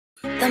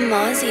The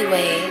Mozzie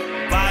way.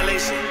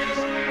 Violation.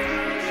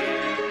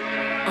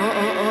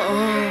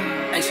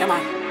 Hey, Shema.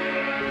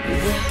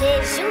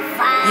 Did you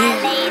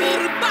violate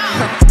it?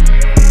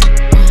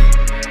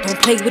 Don't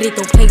play with it,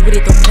 don't play with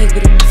it, don't play with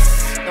it.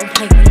 Don't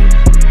play with it.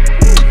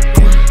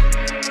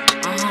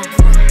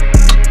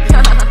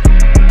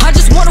 I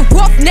just want a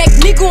roughneck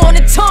nigga on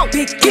the tongue.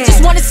 You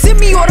just wanna send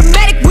me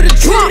automatic with a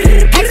drum.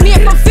 Ask me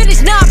if I'm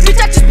finished, nah,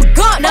 bitch, I just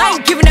begun. I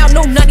ain't giving out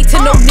no nutty to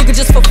no nigga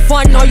just for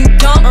fun. Are you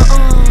dumb?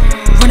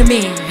 Run a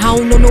man, I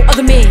don't know no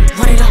other man.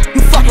 Run it up.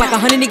 You fuck like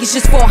 100 niggas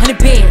just for 100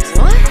 bands.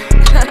 What?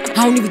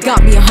 I don't even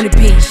got me 100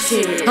 bands.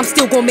 Shit. I'm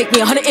still gonna make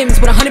me 100 M's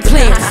with 100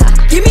 plans.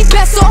 Gimme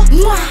beso,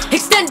 muah,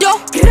 Extendo.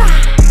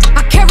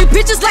 I carry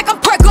bitches like I'm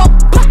prego.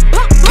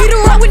 Get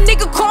around with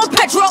nigga call him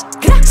Pedro.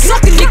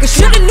 Suck a nigga,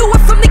 shoulda knew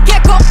it from the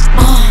get-go.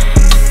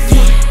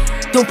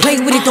 Don't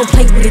play with it, don't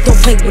play with it, don't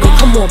play with it.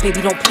 Come on,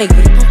 baby, don't play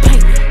with it, don't play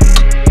with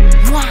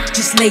it.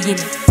 Just lay in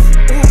it.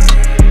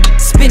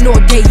 Spin all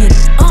day in it.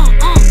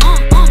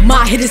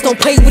 My hitters don't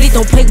play with it,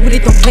 don't play with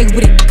it, don't play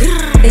with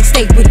it. They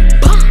stay with it.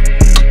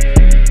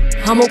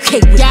 I'm okay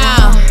with it.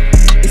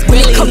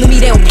 When they come to me,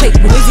 they don't play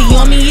with it. Wizzy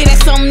on me, yeah,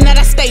 that's something that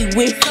I stay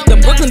with. The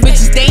Brooklyn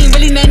bitches, they ain't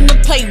really nothing to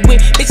play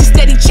with. Bitches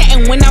steady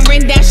chatting, when I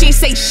ran down, she ain't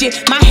say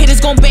shit. My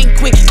hitters gon' bang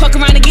quick, fuck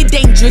around and get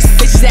dangerous.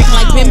 Bitches acting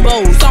like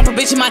bimbos, stomp a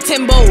bitch in my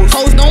Timbos.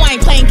 Hoes know I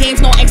ain't playing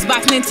games, no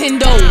Xbox,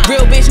 Nintendo.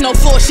 Real bitch, no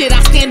floor shit,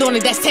 I stand on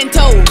it, that's 10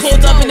 toes.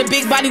 Pulled up in the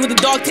big body with the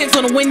dog tints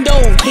on the window.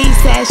 He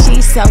says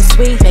she's so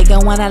sweet, they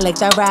gon' wanna lick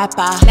the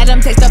rapper. Let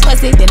him taste the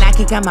pussy, then I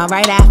can come out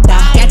right after.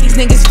 Got these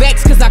niggas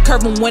vexed, cause I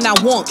curve him when I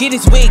want. Get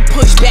his wig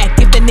pushed back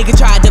if the nigga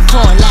tried to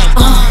front like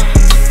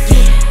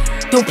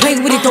Don't play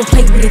with it, don't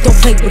play with it, don't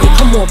play with it.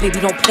 Come on, baby,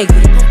 don't play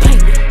with it, don't play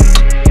with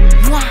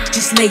it.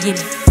 Just lay in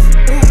it.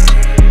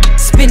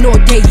 Spin all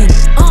day in it.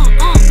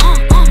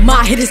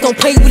 My hitters don't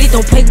play with it,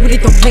 don't play with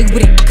it, don't play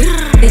with it.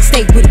 They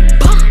stay with it.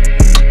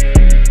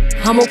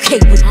 I'm okay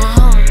with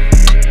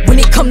it. When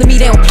they come to me,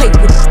 they don't play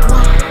with it.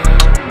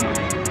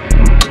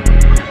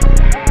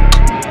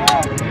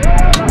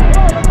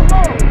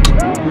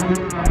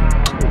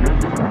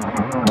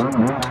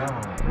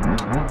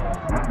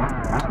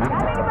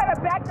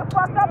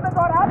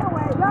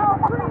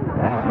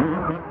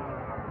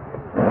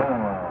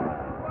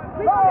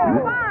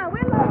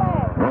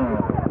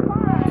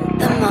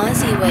 The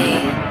Mozzie way.